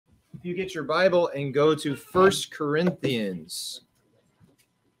If you get your Bible and go to 1 Corinthians.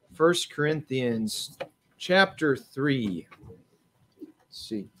 1 Corinthians chapter 3. Let's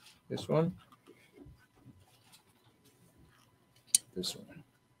see. This one? This one.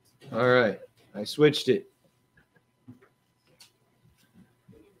 All right. I switched it.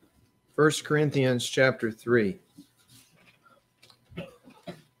 1 Corinthians chapter 3.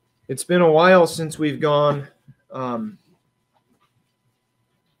 It's been a while since we've gone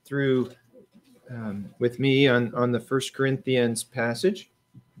through with me on the 1 Corinthians passage.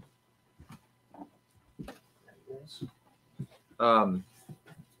 I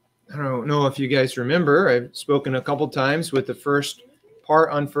don't know if you guys remember, I've spoken a couple times with the first part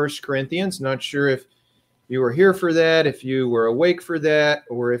on 1 Corinthians. Not sure if you were here for that, if you were awake for that,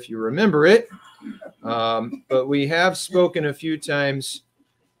 or if you remember it. But we have spoken a few times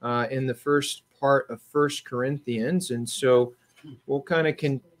in the first part of 1 Corinthians. And so we'll kind of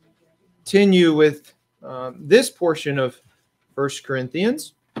continue with this portion of 1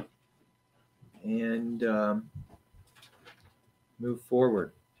 Corinthians and move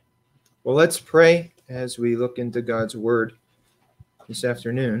forward. Well, let's pray as we look into God's word this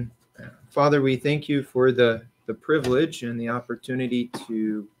afternoon. Father, we thank you for the privilege and the opportunity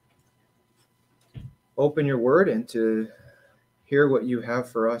to open your word and to hear what you have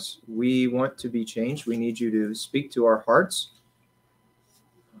for us. We want to be changed. We need you to speak to our hearts.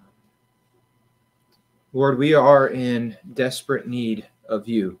 Lord, we are in desperate need of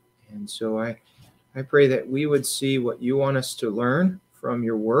you. And so I pray that we would see what you want us to learn from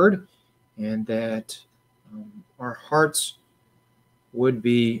your word, and that our hearts would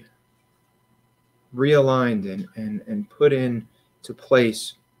be realigned and put into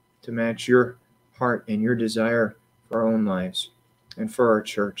place to match your heart and your desire for our own lives and for our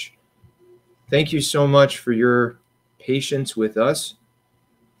church. Thank you so much for your patience with us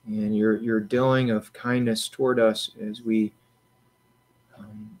and your dealing of kindness toward us as we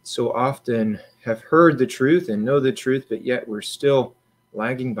so often have heard the truth and know the truth, but yet we're still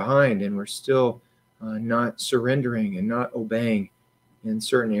lagging behind, and we're still not surrendering and not obeying in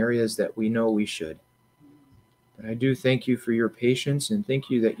certain areas that we know we should. But I do thank you for your patience, and thank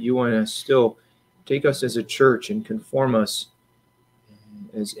you that you want to still take us as a church and conform us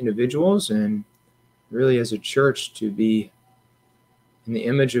as individuals and really as a church to be in the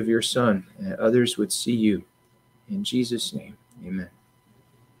image of your Son, and others would see you. In Jesus' name, amen.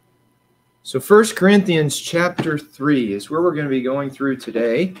 So 1 Corinthians chapter 3 is where we're going to be going through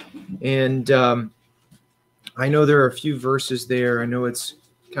today. And I know there are a few verses there. I know it's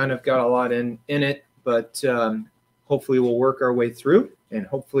kind of got a lot in it, but hopefully we'll work our way through, and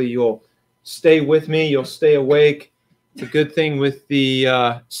hopefully you'll stay with me. You'll stay awake. The good thing with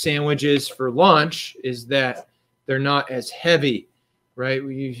the sandwiches for lunch is that they're not as heavy, right?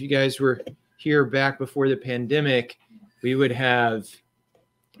 If you guys were here back before the pandemic, we would have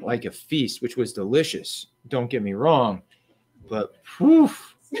like a feast, which was delicious. Don't get me wrong, but whew,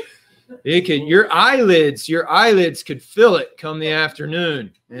 it could, your eyelids could feel it come the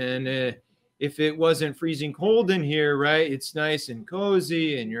afternoon. And if it wasn't freezing cold in here, right, it's nice and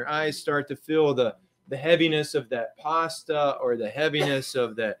cozy, and your eyes start to feel the heaviness of that pasta or the heaviness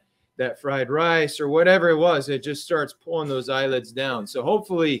of that fried rice or whatever it was. It just starts pulling those eyelids down. So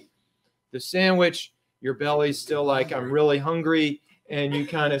hopefully the sandwich, your belly's still like, I'm really hungry, and you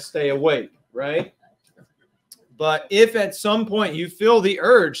kind of stay awake, right? But if at some point you feel the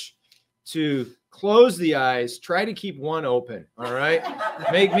urge to close the eyes, try to keep one open, all right?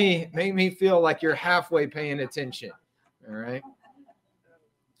 Make me feel like you're halfway paying attention, all right?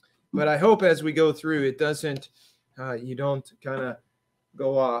 But I hope as we go through, it doesn't, you don't kind of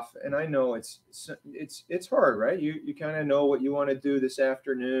go off. And I know it's hard, right? You kind of know what you want to do this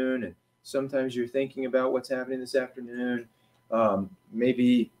afternoon, and sometimes you're thinking about what's happening this afternoon.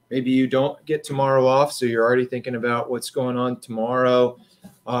 Maybe you don't get tomorrow off, so you're already thinking about what's going on tomorrow.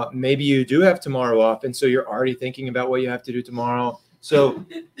 Maybe you do have tomorrow off, and so you're already thinking about what you have to do tomorrow. So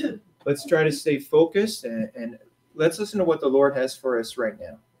let's try to stay focused, and let's listen to what the Lord has for us right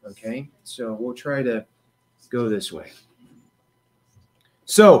now, okay? So we'll try to go this way.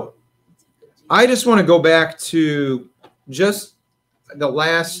 So I just want to go back to just the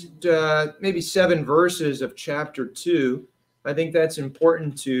last maybe 7 verses of chapter 2. I think that's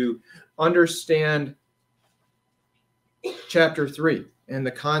important to understand chapter 3 and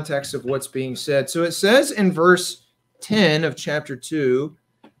the context of what's being said. So it says in verse 10 of chapter 2,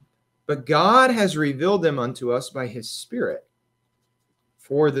 but God has revealed them unto us by his Spirit.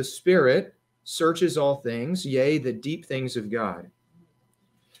 For the Spirit searches all things, yea, the deep things of God.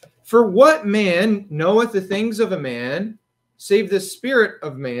 For what man knoweth the things of a man, save the spirit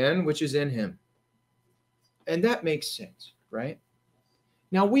of man which is in him. And that makes sense, right?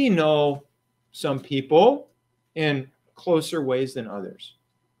 Now, we know some people in closer ways than others.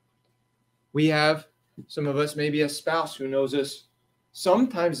 We have, some of us, maybe a spouse who knows us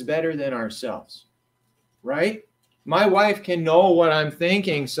sometimes better than ourselves, right? My wife can know what I'm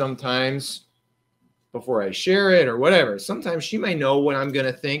thinking sometimes before I share it or whatever. Sometimes she may know what I'm going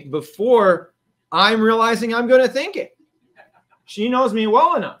to think before I'm realizing I'm going to think it. She knows me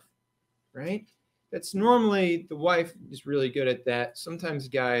well enough, right? That's normally, the wife is really good at that. Sometimes,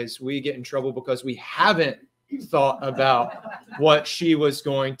 guys, we get in trouble because we haven't thought about what she was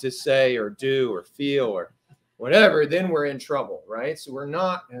going to say or do or feel or whatever. Then we're in trouble, right? So we're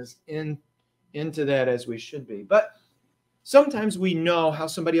not as into that as we should be. But sometimes we know how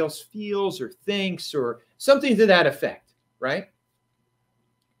somebody else feels or thinks or something to that effect, right?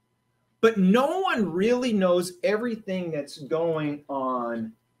 But no one really knows everything that's going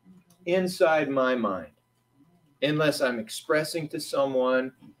on inside my mind unless I'm expressing to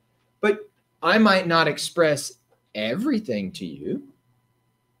someone. But I might not express everything to you.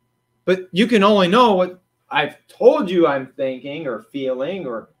 But you can only know what I've told you I'm thinking or feeling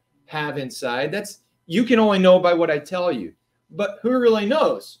or have inside. You can only know by what I tell you. But who really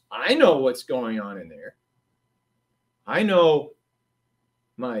knows? I know what's going on in there. I know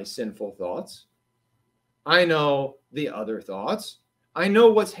my sinful thoughts. I know the other thoughts. I know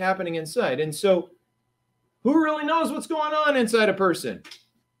what's happening inside. And so who really knows what's going on inside a person?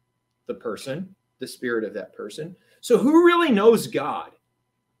 The person, the spirit of that person. So who really knows God?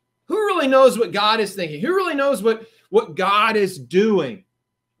 Who really knows what God is thinking? Who really knows what God is doing?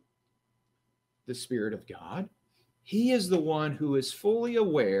 The Spirit of God. He is the one who is fully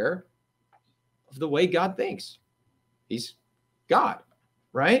aware of the way God thinks. He's God,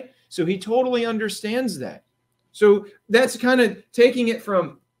 right? So he totally understands that. So that's kind of taking it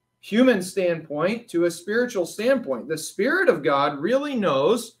from human standpoint to a spiritual standpoint. The Spirit of God really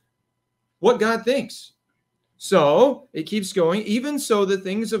knows what God thinks. So it keeps going. Even so, the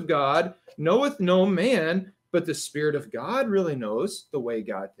things of God knoweth no man, but the Spirit of God really knows the way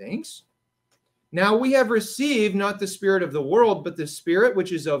God thinks. Now we have received not the spirit of the world, but the Spirit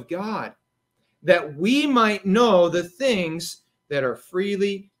which is of God, that we might know the things that are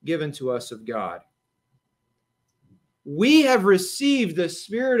freely given to us of God. We have received the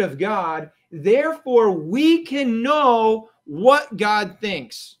Spirit of God, therefore we can know what God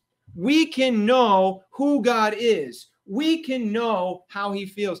thinks. We can know who God is. We can know how he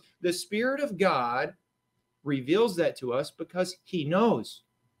feels. The Spirit of God reveals that to us because he knows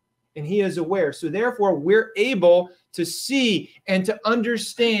and he is aware. So therefore, we're able to see and to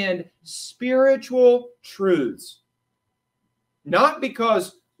understand spiritual truths. Not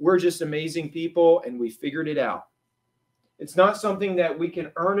because we're just amazing people and we figured it out. It's not something that we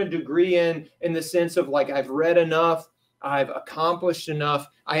can earn a degree in the sense of like, I've read enough, I've accomplished enough,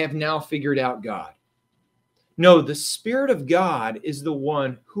 I have now figured out God. No, the Spirit of God is the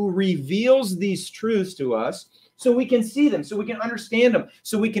one who reveals these truths to us so we can see them, so we can understand them,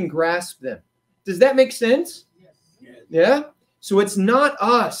 so we can grasp them. Does that make sense? Yes. Yeah? So it's not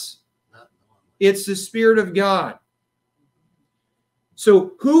us. It's the Spirit of God.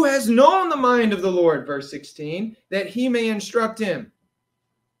 So who has known the mind of the Lord, verse 16, that he may instruct him?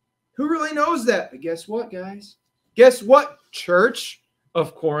 Who really knows that? But guess what, guys? Guess what, church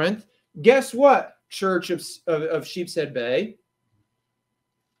of Corinth? Guess what, church of Sheepshead Bay?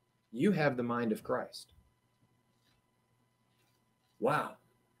 You have the mind of Christ. Wow.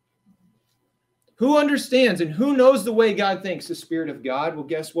 Who understands and who knows the way God thinks? The Spirit of God. Well,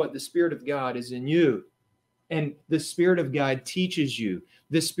 guess what? The Spirit of God is in you. And the Spirit of God teaches you.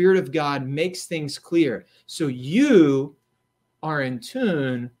 The Spirit of God makes things clear. So you are in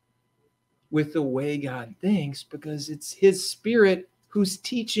tune with the way God thinks because it's his Spirit who's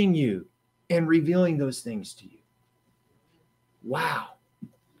teaching you and revealing those things to you. Wow.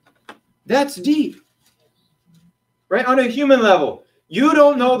 That's deep. Right? On a human level, you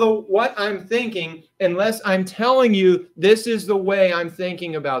don't know what I'm thinking unless I'm telling you this is the way I'm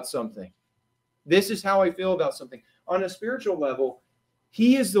thinking about something. This is how I feel about something. On a spiritual level,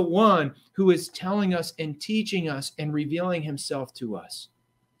 he is the one who is telling us and teaching us and revealing himself to us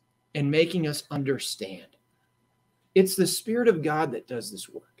and making us understand. It's the Spirit of God that does this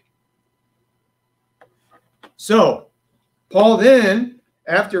work. So, Paul then,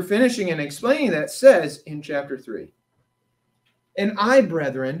 after finishing and explaining that, says in chapter 3, "And I,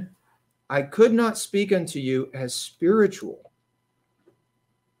 brethren, I could not speak unto you as spiritual,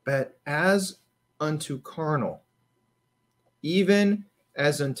 but as unto carnal, even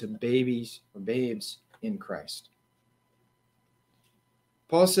as unto babies or babes in Christ."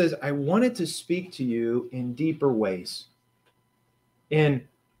 Paul says, I wanted to speak to you in deeper ways, in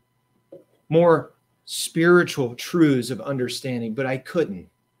more spiritual truths of understanding, but I couldn't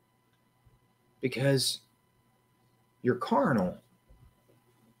because you're carnal.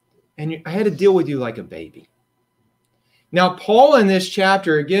 And I had to deal with you like a baby. Now, Paul in this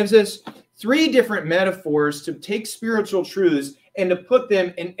chapter gives us 3 different metaphors to take spiritual truths and to put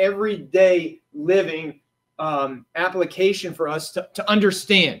them in everyday living application for us to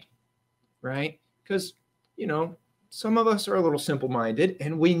understand, right? Because, some of us are a little simple-minded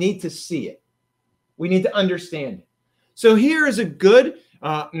and we need to see it. We need to understand it. So here is a good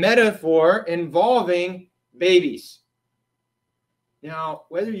metaphor involving babies. Now,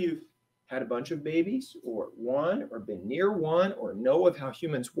 whether you've had a bunch of babies or one or been near one or know of how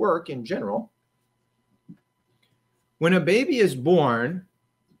humans work in general, when a baby is born,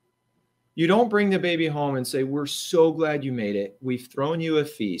 you don't bring the baby home and say, we're so glad you made it. We've thrown you a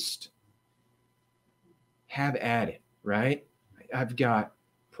feast. Have at it, right? I've got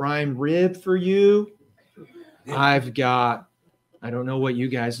prime rib for you. I've got, I don't know what you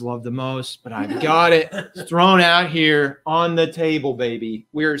guys love the most, but I've got it thrown out here on the table, baby.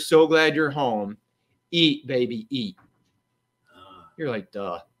 We're so glad you're home. Eat, baby, eat. You're like,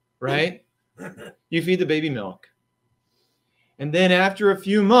 duh, right? You feed the baby milk. And then after a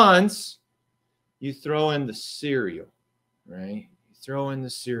few months, you throw in the cereal, right? You throw in the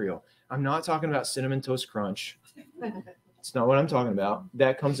cereal. I'm not talking about Cinnamon Toast Crunch. It's not what I'm talking about.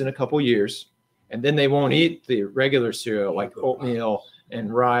 That comes in a couple years. And then they won't eat the regular cereal like oatmeal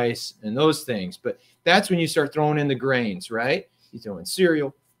and rice and those things. But that's when you start throwing in the grains, right? You throw in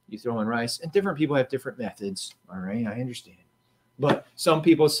cereal, you throw in rice, and different people have different methods. All right, I understand. But some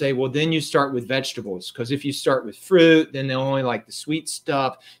people say, well, then you start with vegetables, because if you start with fruit, then they only like the sweet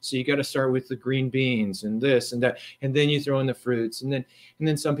stuff. So you got to start with the green beans and this and that, and then you throw in the fruits, and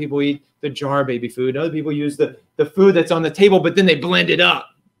then some people eat the jar baby food. Other people use the food that's on the table, but then they blend it up,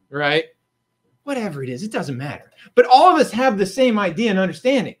 right? Whatever it is, it doesn't matter. But all of us have the same idea and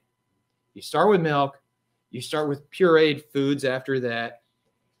understanding. You start with milk, you start with pureed foods after that,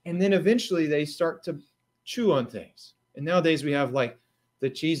 and then eventually they start to chew on things. And nowadays we have like the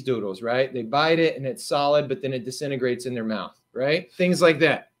cheese doodles, right? They bite it and it's solid, but then it disintegrates in their mouth, right? Things like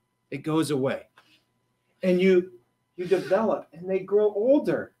that. It goes away. And you develop and they grow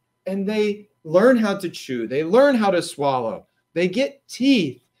older and they learn how to chew. They learn how to swallow. They get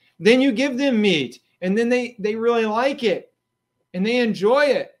teeth. Then you give them meat and then they really like it and they enjoy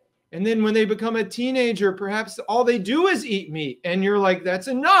it. And then when they become a teenager, perhaps all they do is eat meat. And you're like, that's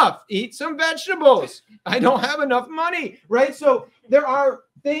enough. Eat some vegetables. I don't have enough money, right? So there are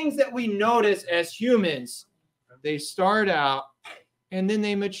things that we notice as humans. They start out and then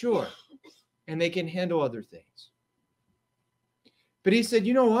they mature and they can handle other things. But he said,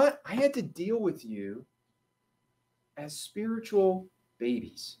 you know what? I had to deal with you as spiritual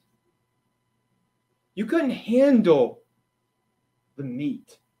babies. You couldn't handle the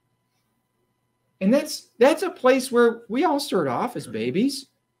meat. And that's a place where we all start off as babies.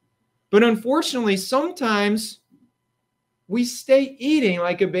 But unfortunately, sometimes we stay eating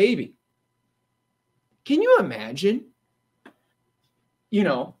like a baby. Can you imagine,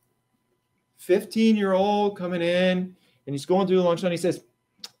 15-year-old coming in and he's going through the lunch and he says,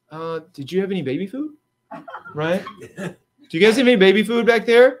 did you have any baby food? Right? Do you guys have any baby food back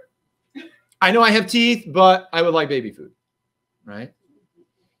there? I know I have teeth, but I would like baby food. Right?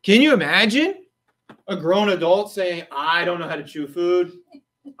 Can you imagine a grown adult saying, I don't know how to chew food.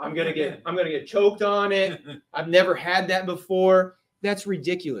 I'm gonna get choked on it. I've never had that before. That's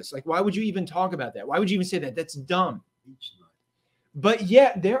ridiculous. Like, why would you even talk about that? Why would you even say that? That's dumb. But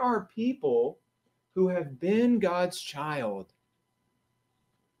yet there are people who have been God's child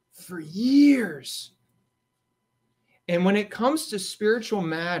for years. And when it comes to spiritual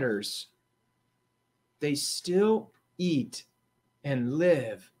matters, they still eat and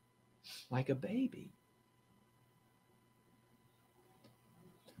live like a baby.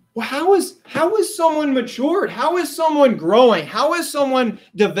 Well, how is someone matured? How is someone growing? How is someone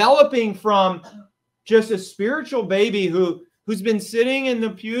developing from just a spiritual baby who's been sitting in the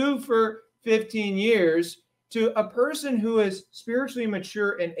pew for 15 years to a person who is spiritually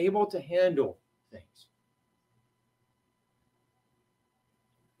mature and able to handle things?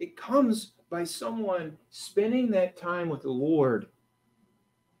 It comes by someone spending that time with the Lord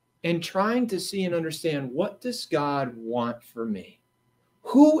and trying to see and understand, what does God want for me?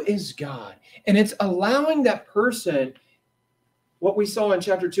 Who is God? And it's allowing that person, what we saw in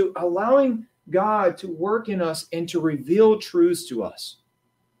chapter 2, allowing God to work in us and to reveal truths to us.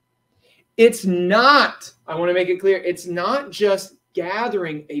 It's not, I want to make it clear, it's not just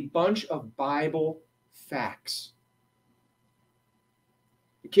gathering a bunch of Bible facts.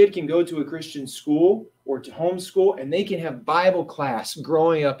 The kid can go to a Christian school or to homeschool, and they can have Bible class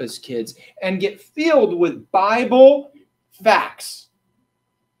growing up as kids and get filled with Bible facts.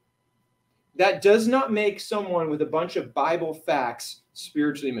 That does not make someone with a bunch of Bible facts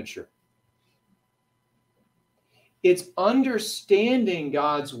spiritually mature. It's understanding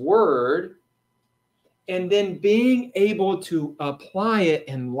God's word and then being able to apply it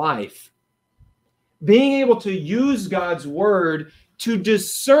in life. Being able to use God's word to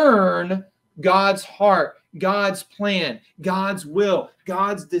discern God's heart, God's plan, God's will,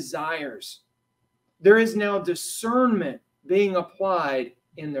 God's desires. There is now discernment being applied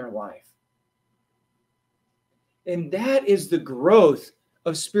in their life. And that is the growth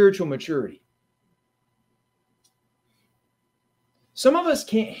of spiritual maturity. Some of us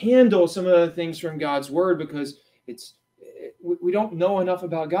can't handle some of the things from God's word because we don't know enough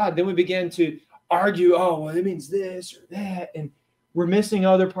about God. Then we begin to argue, oh, well, it means this or that, and we're missing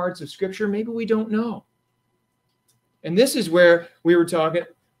other parts of Scripture. Maybe we don't know. And this is where we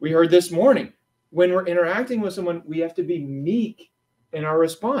heard this morning, when we're interacting with someone, we have to be meek in our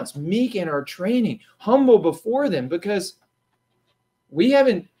response, meek in our training, humble before them, because we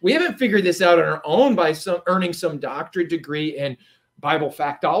haven't figured this out on our own by earning some doctorate degree in Bible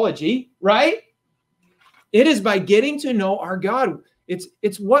factology, right? It is by getting to know our God.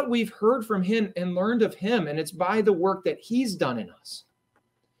 It's what we've heard from him and learned of him, and it's by the work that he's done in us.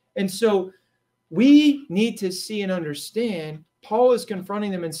 And so we need to see and understand. Paul is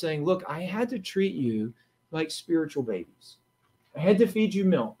confronting them and saying, look, I had to treat you like spiritual babies. I had to feed you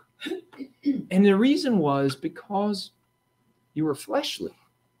milk. And the reason was because you were fleshly.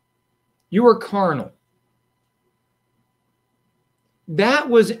 You were carnal. That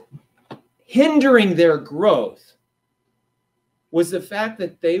was hindering their growth, was the fact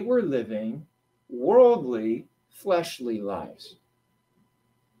that they were living worldly, fleshly lives.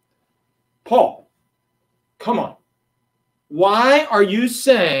 Paul, come on. Why are you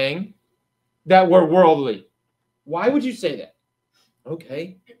saying that we're worldly? Why would you say that?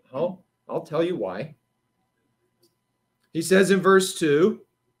 Okay, I'll tell you why. He says in verse 2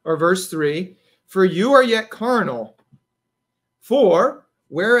 or verse 3, for you are yet carnal. For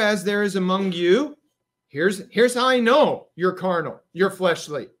whereas there is among you, here's how I know you're carnal, you're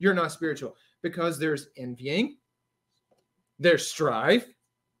fleshly, you're not spiritual. Because there's envying, there's strife,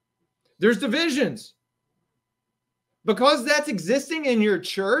 there's divisions. Because that's existing in your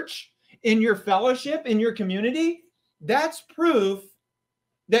church, in your fellowship, in your community, that's proof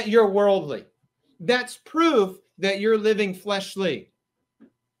that you're worldly. That's proof that you're living fleshly.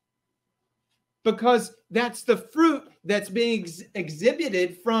 Because that's the fruit that's being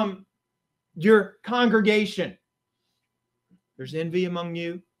exhibited from your congregation. There's envy among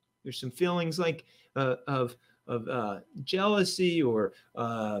you. There's some feelings like of jealousy or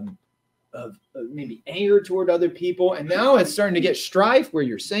of maybe anger toward other people. And now it's starting to get strife where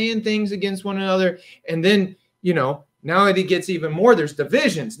you're saying things against one another. And then, now it gets even more. There's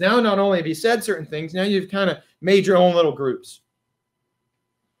divisions. Now, not only have you said certain things, now you've kind of made your own little groups.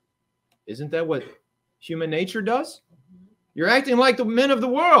 Isn't that what human nature does? You're acting like the men of the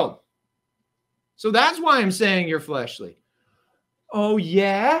world. So that's why I'm saying you're fleshly. Oh,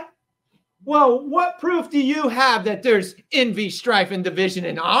 yeah? Well, what proof do you have that there's envy, strife, and division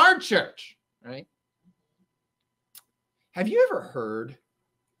in our church? Right? Have you ever heard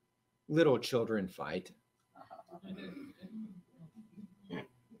little children fight?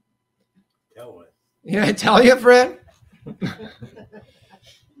 Tell us. Yeah, I tell you, Fred?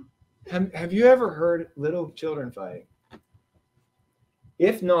 Have you ever heard little children fight?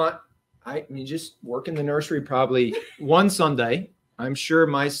 If not, I mean, just work in the nursery probably one Sunday. I'm sure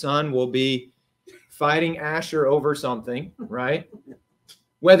my son will be fighting Asher over something, right?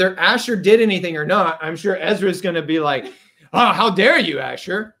 Whether Asher did anything or not, I'm sure Ezra's going to be like, oh, how dare you,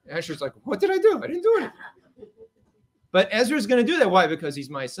 Asher? Asher's like, what did I do? I didn't do anything. But Ezra's going to do that. Why? Because he's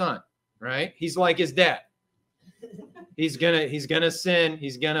my son, right? He's like his dad. He's gonna sin.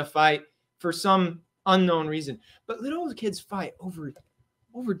 He's gonna fight for some unknown reason. But little kids fight over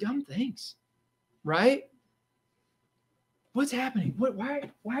dumb things, right? What's happening?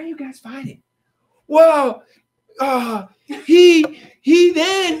 Why are you guys fighting? Well, he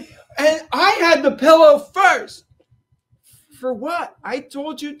then, and I had the pillow first. For what? I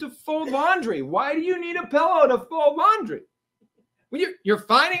told you to fold laundry. Why do you need a pillow to fold laundry? Well, you're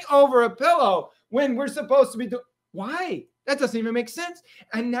fighting over a pillow when we're supposed to be doing. Why? That doesn't even make sense.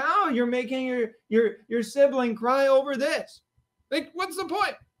 And now you're making your sibling cry over this. Like, what's the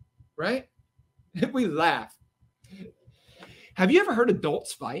point? Right? We laugh. Have you ever heard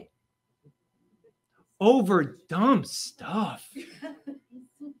adults fight over dumb stuff?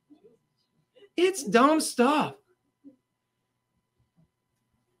 It's dumb stuff.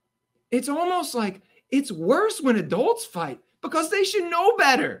 It's almost like it's worse when adults fight because they should know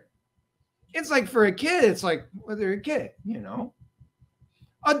better. It's like for a kid, it's like, well, they're a kid, you know.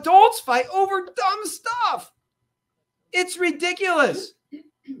 Adults fight over dumb stuff. It's ridiculous.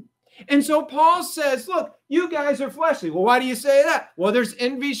 And so Paul says, look, you guys are fleshly. Well, why do you say that? Well, there's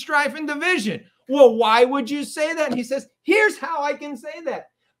envy, strife, and division. Well, why would you say that? And he says, here's how I can say that.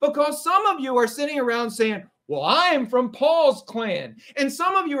 Because some of you are sitting around saying, well, I am from Paul's clan. And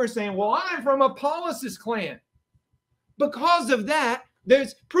some of you are saying, well, I'm from Apollos' clan. Because of that,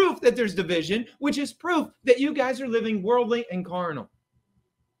 there's proof that there's division, which is proof that you guys are living worldly and carnal.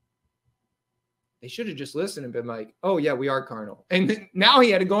 They should have just listened and been like, oh, yeah, we are carnal. And now he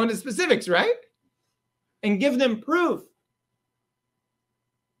had to go into specifics, right? And give them proof.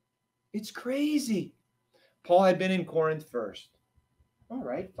 It's crazy. Paul had been in Corinth first. All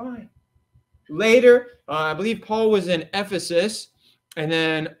right, fine. Later, I believe Paul was in Ephesus. And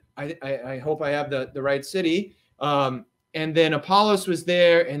then I hope I have the right city. And then Apollos was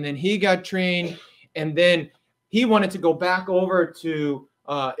there. And then he got trained. And then he wanted to go back over to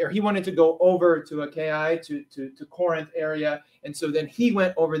he wanted to go over to Achaia, to Corinth area. And so then he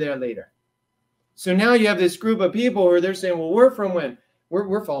went over there later. So now you have this group of people where they're saying, well, we're from when?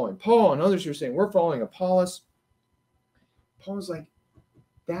 We're following Paul. And others are saying, we're following Apollos. Paul's like,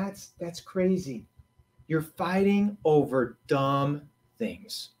 that's crazy. You're fighting over dumb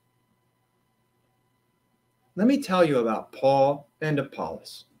things. Let me tell you about Paul and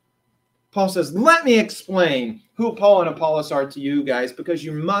Apollos. Paul says, let me explain who Paul and Apollos are to you guys, because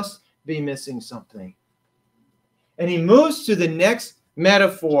you must be missing something. And he moves to the next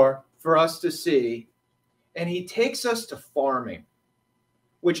metaphor for us to see, and he takes us to farming,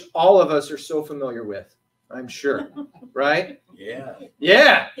 which all of us are so familiar with, I'm sure, right? Yeah.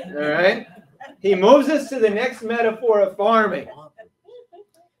 Yeah, all right? He moves us to the next metaphor of farming.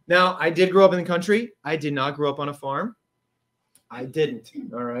 Now, I did grow up in the country. I did not grow up on a farm. I didn't,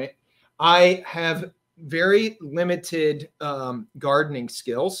 all right? I have very limited gardening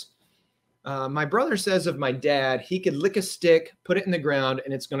skills. My brother says of my dad, he could lick a stick, put it in the ground,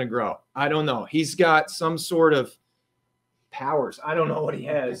 and it's going to grow. I don't know. He's got some sort of powers. I don't know what he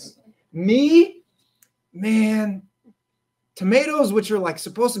has. Me, man, tomatoes, which are like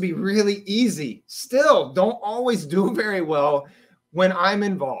supposed to be really easy, still don't always do very well when I'm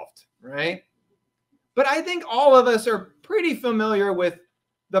involved, right? But I think all of us are pretty familiar with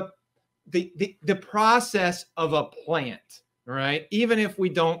the process of a plant, right? Even if we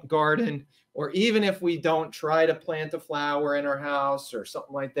don't garden, or even if we don't try to plant a flower in our house or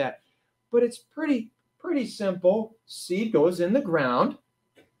something like that. But it's pretty simple. Seed goes in the ground,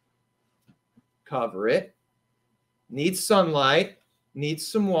 cover it, needs sunlight, needs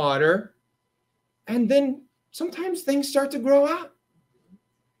some water, and then sometimes things start to grow out.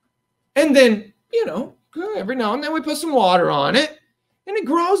 And then, you know, every now and then we put some water on it, and it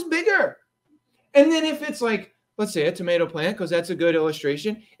grows bigger. And then if it's like, let's say a tomato plant, because that's a good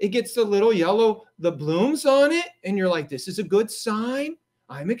illustration, it gets the little yellow, the blooms on it, and you're like, this is a good sign.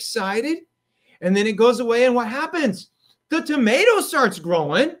 I'm excited. And then it goes away, and what happens? The tomato starts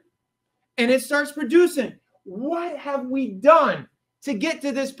growing, and it starts producing. What have we done to get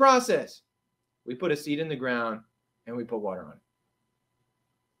to this process? We put a seed in the ground, and we put water on it.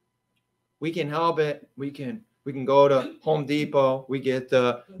 We can help it. We can go to Home Depot. We get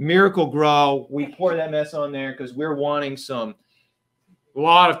the Miracle Grow. We pour that mess on there because we're wanting a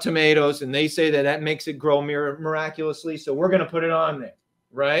lot of tomatoes, and they say that makes it grow miraculously. So we're going to put it on there,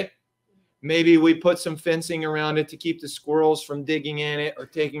 right? Maybe we put some fencing around it to keep the squirrels from digging in it or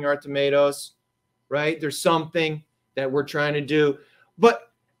taking our tomatoes, right? There's something that we're trying to do.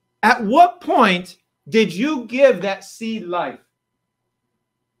 But at what point did you give that seed life?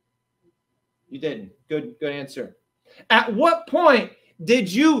 You didn't. Good answer. At what point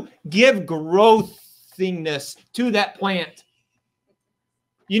did you give growthiness to that plant?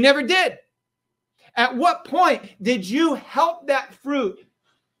 You never did. At what point did you help that fruit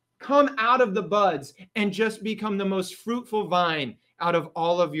come out of the buds and just become the most fruitful vine out of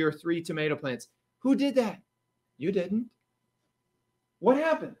all of your 3 tomato plants? Who did that? You didn't. What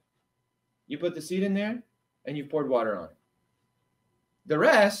happened? You put the seed in there and you poured water on it. The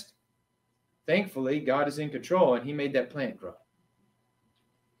rest, thankfully, God is in control, and he made that plant grow.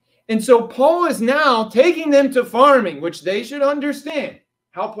 And so Paul is now taking them to farming, which they should understand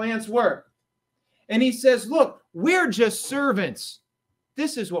how plants work. And he says, look, we're just servants.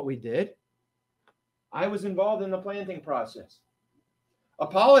 This is what we did. I was involved in the planting process.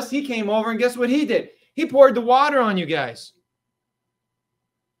 Apollos, he came over, and guess what he did? He poured the water on you guys.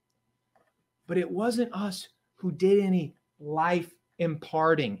 But it wasn't us who did any life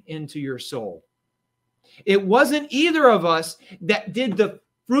imparting into your soul. It wasn't either of us that did the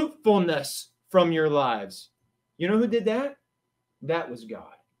fruitfulness from your lives. You know who did that? That was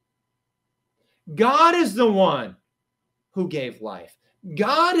God. God is the one who gave life.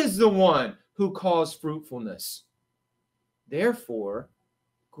 God is the one who caused fruitfulness. Therefore,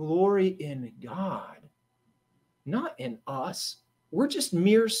 glory in God, not in us. We're just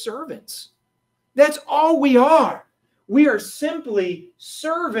mere servants. That's all we are. We are simply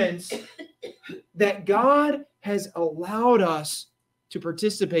servants that God has allowed us to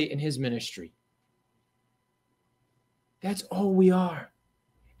participate in his ministry. That's all we are.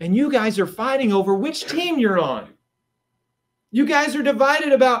 And you guys are fighting over which team you're on. You guys are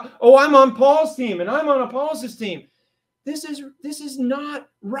divided about, oh, I'm on Paul's team and I'm on Apollos' team. This is not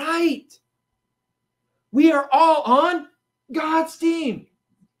right. We are all on God's team.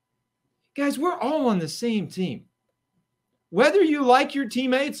 Guys, we're all on the same team. Whether you like your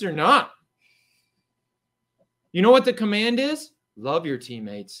teammates or not. You know what the command is? Love your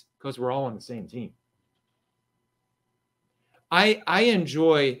teammates, because we're all on the same team. I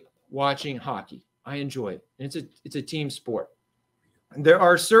enjoy watching hockey. I enjoy it. It's a team sport. There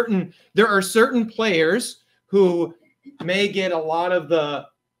are certain players who may get a lot of the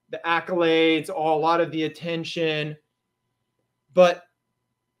accolades, or a lot of the attention. But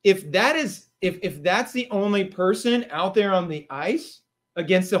if that's the only person out there on the ice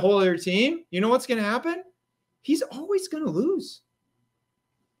against the whole other team, you know what's going to happen? He's always going to lose.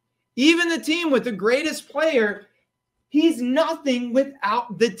 Even the team with the greatest player, he's nothing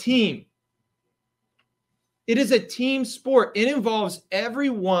without the team. It is a team sport. It involves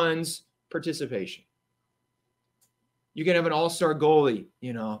everyone's participation. You can have an all-star goalie,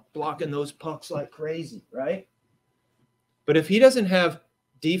 blocking those pucks like crazy, right? But if he doesn't have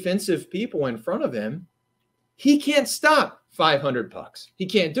defensive people in front of him, he can't stop 500 pucks. He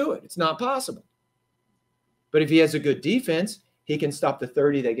can't do it. It's not possible. But if he has a good defense, he can stop the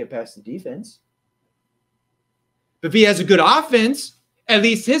 30 that get past the defense. But if he has a good offense, at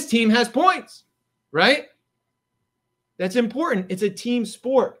least his team has points, right? That's important. It's a team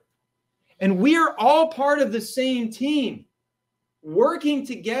sport. And we are all part of the same team, working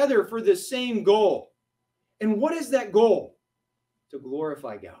together for the same goal. And what is that goal? To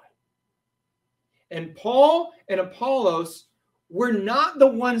glorify God. And Paul and Apollos were not the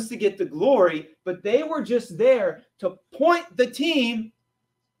ones to get the glory, but they were just there to point the team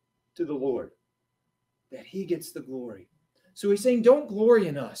to the Lord, that he gets the glory. So he's saying, don't glory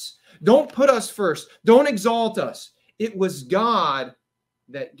in us. Don't put us first. Don't exalt us. It was God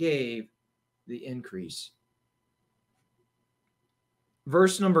that gave the increase.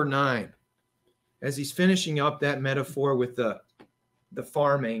 Verse number 9, as he's finishing up that metaphor with the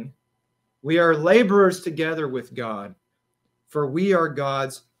farming, we are laborers together with God, for we are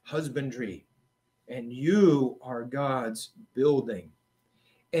God's husbandry, and you are God's building.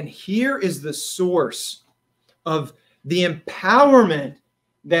 And here is the source of the empowerment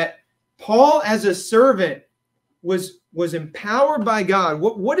that Paul, as a servant, was empowered by God.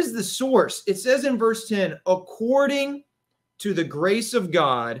 What is the source? It says in verse 10, according to the grace of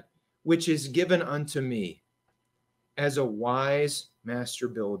God, which is given unto me as a wise master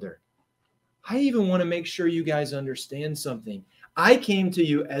builder. I even want to make sure you guys understand something. I came to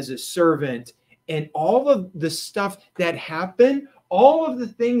you as a servant, and all of the stuff that happened, all of the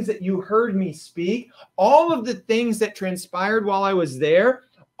things that you heard me speak, all of the things that transpired while I was there,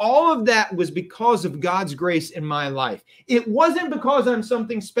 all of that was because of God's grace in my life. It wasn't because I'm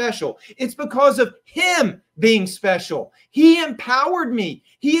something special. It's because of him being special. He empowered me.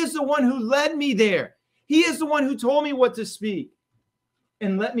 He is the one who led me there. He is the one who told me what to speak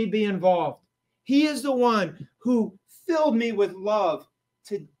and let me be involved. He is the one who filled me with love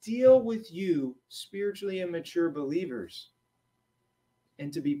to deal with you, spiritually immature believers,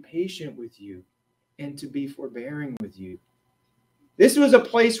 and to be patient with you and to be forbearing with you. This was a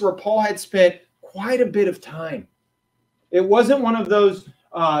place where Paul had spent quite a bit of time. It wasn't one of those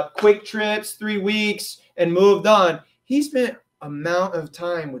quick trips, 3 weeks, and moved on. He spent amount of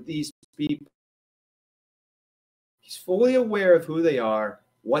time with these people. He's fully aware of who they are,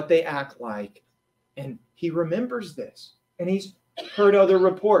 what they act like, and he remembers this. And he's heard other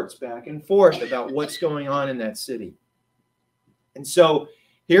reports back and forth about what's going on in that city. And so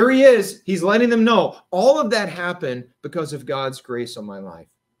here he is. He's letting them know all of that happened because of God's grace on my life.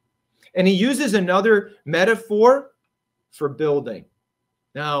 And he uses another metaphor for building.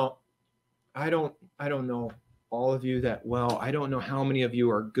 Now, I don't know all of you that, well, I don't know how many of you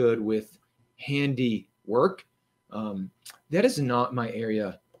are good with handy work. That is not my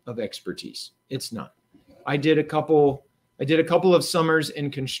area of expertise. It's not. I did a couple of summers in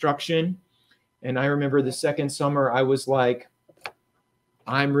construction, and I remember the second summer I was like,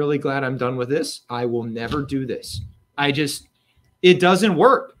 I'm really glad I'm done with this. I will never do this. It doesn't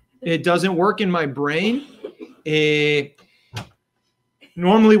work. It doesn't work in my brain.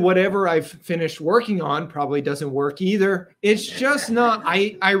 Normally, whatever I've finished working on probably doesn't work either. It's just not,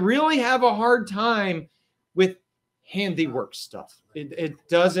 I really have a hard time with handiwork stuff. It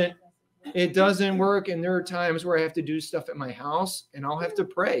doesn't work. And there are times where I have to do stuff at my house and I'll have to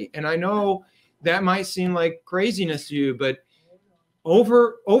pray. And I know that might seem like craziness to you, but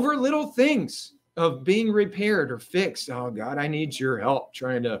over little things of being repaired or fixed. Oh God, I need your help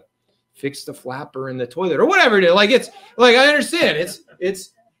trying to fix the flapper in the toilet or whatever it is. Like, it's like, I understand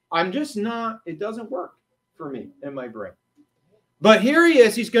I'm just not, it doesn't work for me in my brain. But here he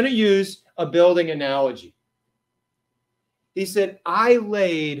is, he's going to use a building analogy. He said, I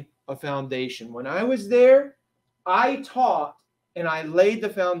laid a foundation. When I was there, I taught and I laid the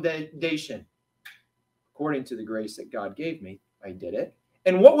foundation. According to the grace that God gave me, I did it.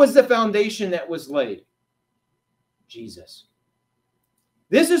 And what was the foundation that was laid? Jesus.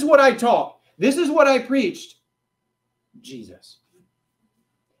 This is what I taught. This is what I preached. Jesus.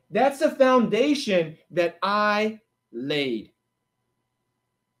 That's the foundation that I laid.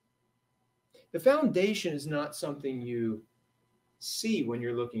 The foundation is not something you see when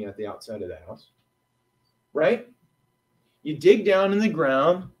you're looking at the outside of the house, right? You dig down in the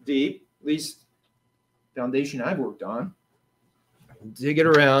ground deep, at least foundation I've worked on. Dig it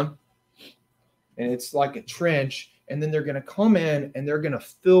around, and it's like a trench, and then they're going to come in and they're going to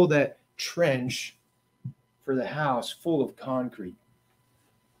fill that trench for the house full of concrete.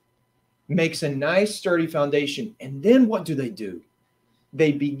 Makes a nice sturdy foundation. And then what do?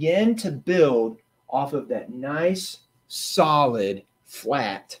 They begin to build off of that nice, solid,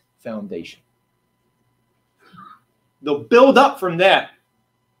 flat foundation. They'll build up from that.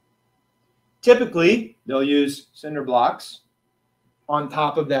 Typically, they'll use cinder blocks on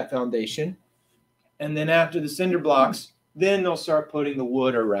top of that foundation. And then after the cinder blocks, then they'll start putting the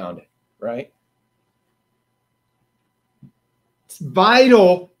wood around it, right? It's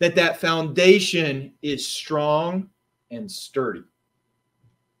vital that that foundation is strong and sturdy.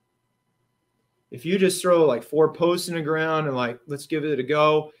 If you just throw like 4 posts in the ground and like, let's give it a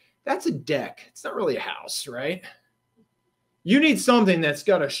go, that's a deck. It's not really a house, right? You need something that's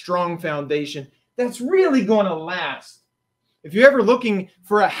got a strong foundation that's really going to last. If you're ever looking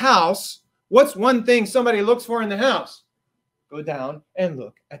for a house, what's one thing somebody looks for in the house? Go down and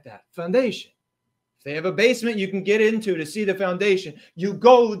look at that foundation. If they have a basement you can get into to see the foundation, you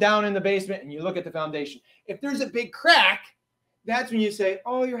go down in the basement and you look at the foundation. If there's a big crack, that's when you say,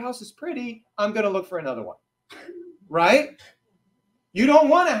 oh, your house is pretty. I'm going to look for another one. Right? You don't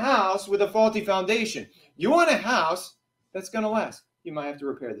want a house with a faulty foundation. You want a house that's going to last. You might have to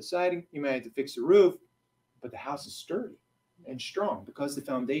repair the siding. You might have to fix the roof. But the house is sturdy and strong because the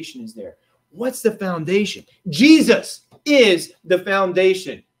foundation is there. What's the foundation? Jesus is the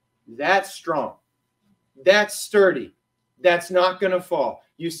foundation. That's strong. That's sturdy. That's not going to fall.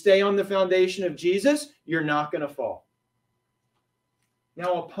 You stay on the foundation of Jesus, you're not going to fall.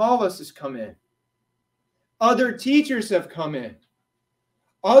 Now Apollos has come in. Other teachers have come in.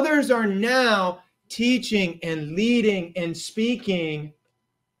 Others are now teaching and leading and speaking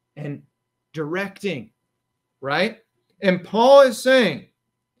and directing, right? And Paul is saying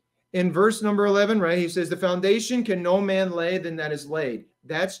in verse number 11, right? He says, the foundation can no man lay than that is laid.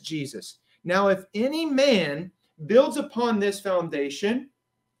 That's Jesus. Now, if any man builds upon this foundation,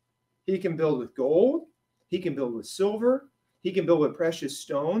 he can build with gold. He can build with silver. He can build with precious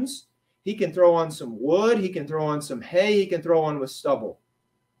stones. He can throw on some wood. He can throw on some hay. He can throw on with stubble.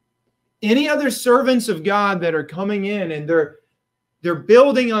 Any other servants of God that are coming in and they're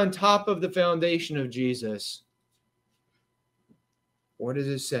building on top of the foundation of Jesus, what does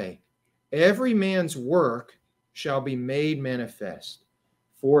it say? Every man's work shall be made manifest.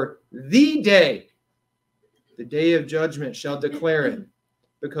 For the day of judgment shall declare it,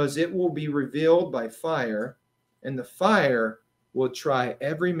 because it will be revealed by fire, and the fire will try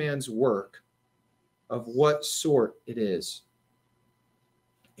every man's work of what sort it is.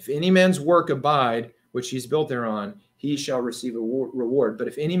 If any man's work abide, which he's built thereon, he shall receive a reward. But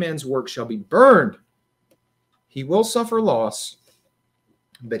if any man's work shall be burned, he will suffer loss,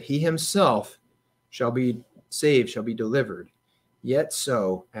 but he himself shall be saved, shall be delivered, yet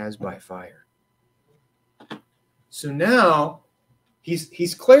so as by fire. So now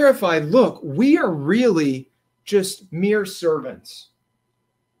he's clarified, look, we are really just mere servants.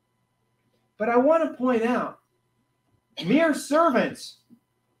 But I want to point out, mere servants,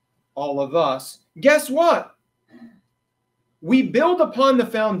 all of us, guess what? We build upon the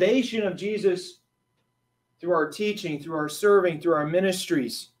foundation of Jesus through our teaching, through our serving, through our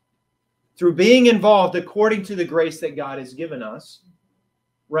ministries, through being involved according to the grace that God has given us,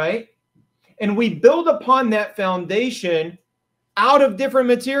 right? And we build upon that foundation out of different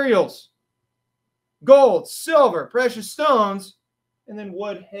materials: gold, silver, precious stones, and then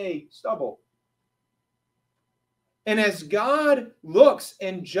wood, hay, stubble. And as God looks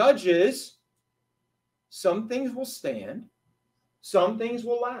and judges, some things will stand, some things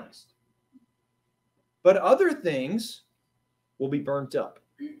will last, but other things will be burnt up.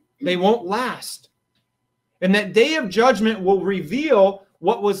 They won't last. And that day of judgment will reveal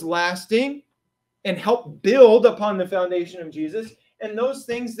what was lasting and help build upon the foundation of Jesus, and those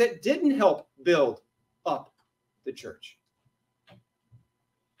things that didn't help build up the church.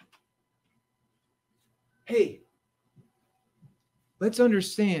 Hey, let's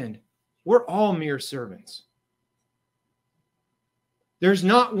understand, we're all mere servants. There's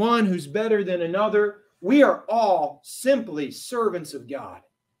not one who's better than another. We are all simply servants of God.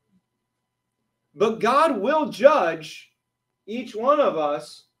 But God will judge each one of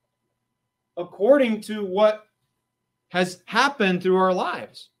us according to what has happened through our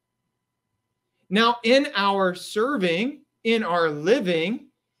lives. Now, in our serving, in our living,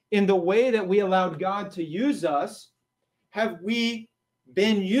 in the way that we allowed God to use us, have we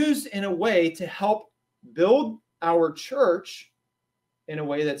been used in a way to help build our church in a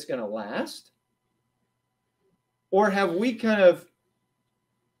way that's going to last? Or have we kind of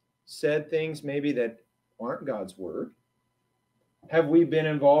said things maybe that aren't God's word? Have we been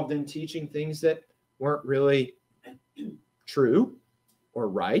involved in teaching things that weren't really true or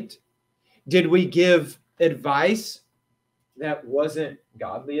right? Did we give advice that wasn't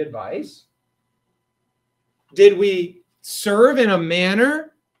godly advice? Did we serve in a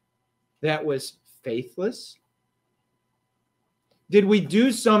manner that was faithless? Did we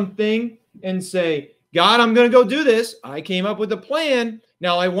do something and say, God, I'm going to go do this. I came up with a plan.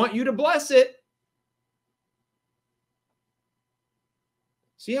 Now I want you to bless it.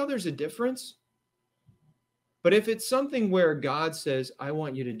 See how there's a difference? But if it's something where God says, I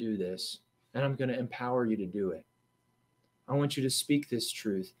want you to do this, and I'm going to empower you to do it. I want you to speak this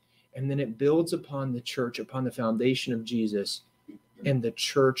truth. And then it builds upon the church, upon the foundation of Jesus, and the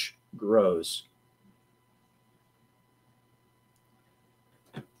church grows.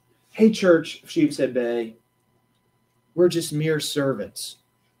 Hey, church of Sheepshead Bay, we're just mere servants.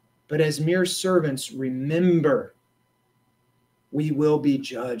 But as mere servants, remember, we will be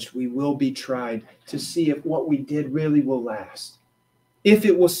judged. We will be tried to see if what we did really will last, if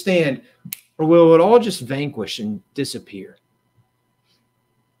it will stand, or will it all just vanquish and disappear?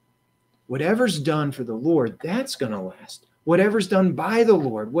 Whatever's done for the Lord, that's going to last. Whatever's done by the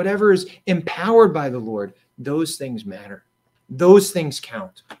Lord, whatever is empowered by the Lord, those things matter. Those things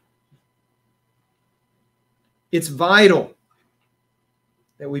count. It's vital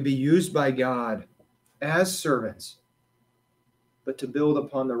that we be used by God as servants, but to build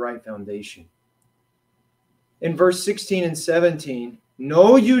upon the right foundation. In verse 16 and 17,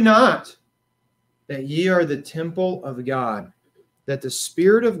 know you not that ye are the temple of God, that the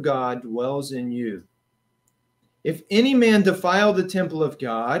Spirit of God dwells in you. If any man defile the temple of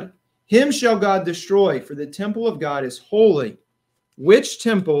God, him shall God destroy, for the temple of God is holy, which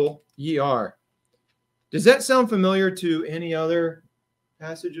temple ye are. Does that sound familiar to any other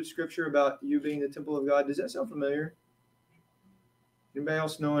passage of Scripture about you being the temple of God? Does that sound familiar? Anybody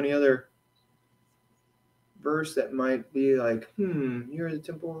else know any other verse that might be like, you're the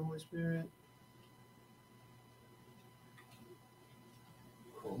temple of the Holy Spirit?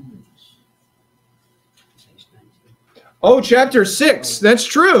 Oh, chapter 6. That's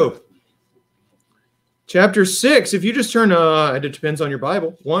true. Chapter 6. If you just turn, it depends on your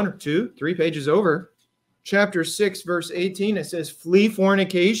Bible, 1 or 2, 3 pages over. Chapter 6, verse 18, it says, flee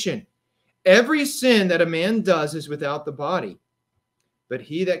fornication. Every sin that a man does is without the body. But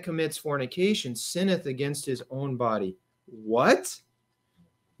he that commits fornication sinneth against his own body. What?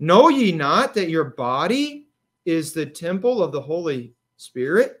 Know ye not that your body is the temple of the Holy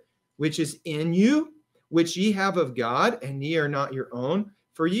Spirit, which is in you, which ye have of God, and ye are not your own?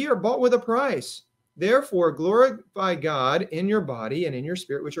 For ye are bought with a price. Therefore glorify God in your body and in your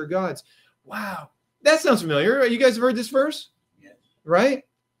spirit, which are God's. Wow. That sounds familiar. You guys have heard this verse? Yes. Right?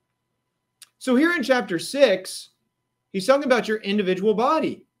 So here in chapter 6, he's talking about your individual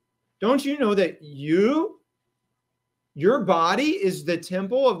body. Don't you know that your body is the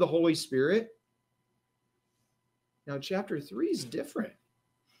temple of the Holy Spirit? Now, chapter 3 is different.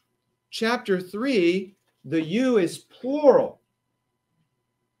 Chapter 3, the you is plural.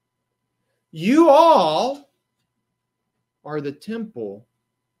 You all are the temple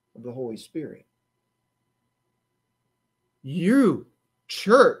of the Holy Spirit. You,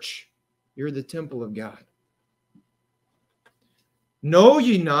 church, you're the temple of God. Know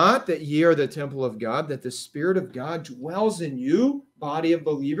ye not that ye are the temple of God, that the Spirit of God dwells in you, body of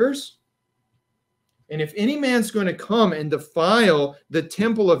believers? And if any man's going to come and defile the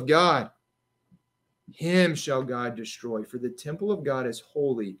temple of God, him shall God destroy. For the temple of God is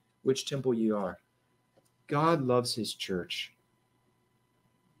holy, which temple ye are. God loves his church.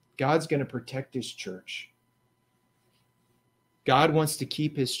 God's going to protect his church. God wants to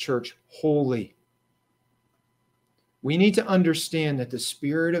keep his church holy. We need to understand that the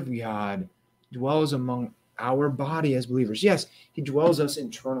Spirit of God dwells among our body as believers. Yes, he dwells us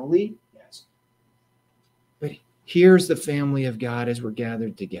internally. Yes. But here's the family of God as we're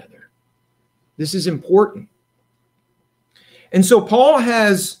gathered together. This is important. And so Paul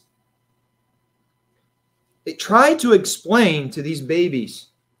has tried to explain to these babies,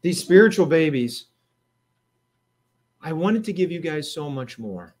 these spiritual babies, I wanted to give you guys so much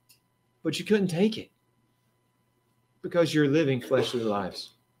more, but you couldn't take it because you're living fleshly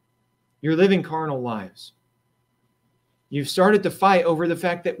lives. You're living carnal lives. You've started to fight over the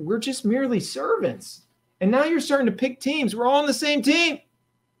fact that we're just merely servants. And now you're starting to pick teams. We're all on the same team.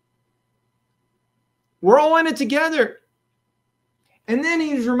 We're all in it together. And then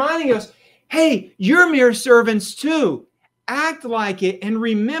he's reminding us, hey, you're mere servants too. Act like it and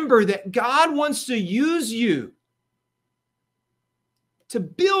remember that God wants to use you to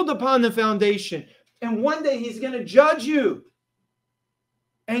build upon the foundation. And one day he's going to judge you.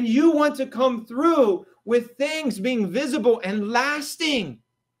 And you want to come through with things being visible and lasting.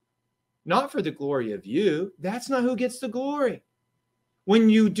 Not for the glory of you. That's not who gets the glory. When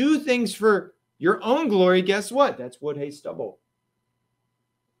you do things for your own glory, guess what? That's wood, hay, stubble.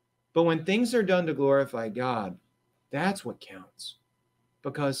 But when things are done to glorify God, that's what counts.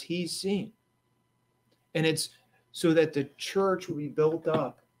 Because he's seen. And it's so that the church will be built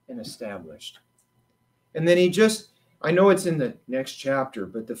up and established. And then I know it's in the next chapter,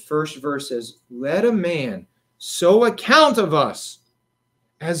 but the first verse says, let a man so account of us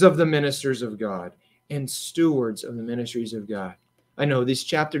as of the ministers of God and stewards of the ministries of God. I know these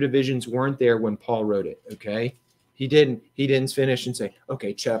chapter divisions weren't there when Paul wrote it, okay? He didn't finish and say,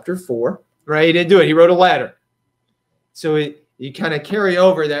 okay, chapter 4, right? He didn't do it. He wrote a letter. So you kind of carry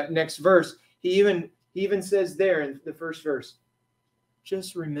over that next verse. He even says there in the first verse,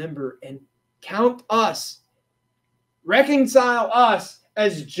 just remember and count us, reconcile us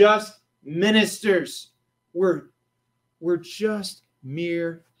as just ministers. We're just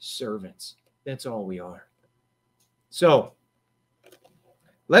mere servants. That's all we are. So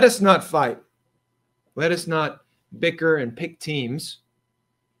let us not fight. Let us not bicker and pick teams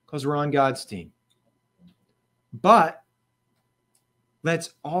because we're on God's team. But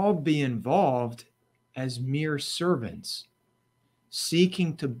let's all be involved as mere servants,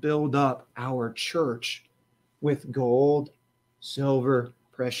 seeking to build up our church with gold, silver,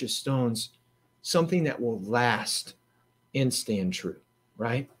 precious stones, something that will last and stand true,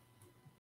 right?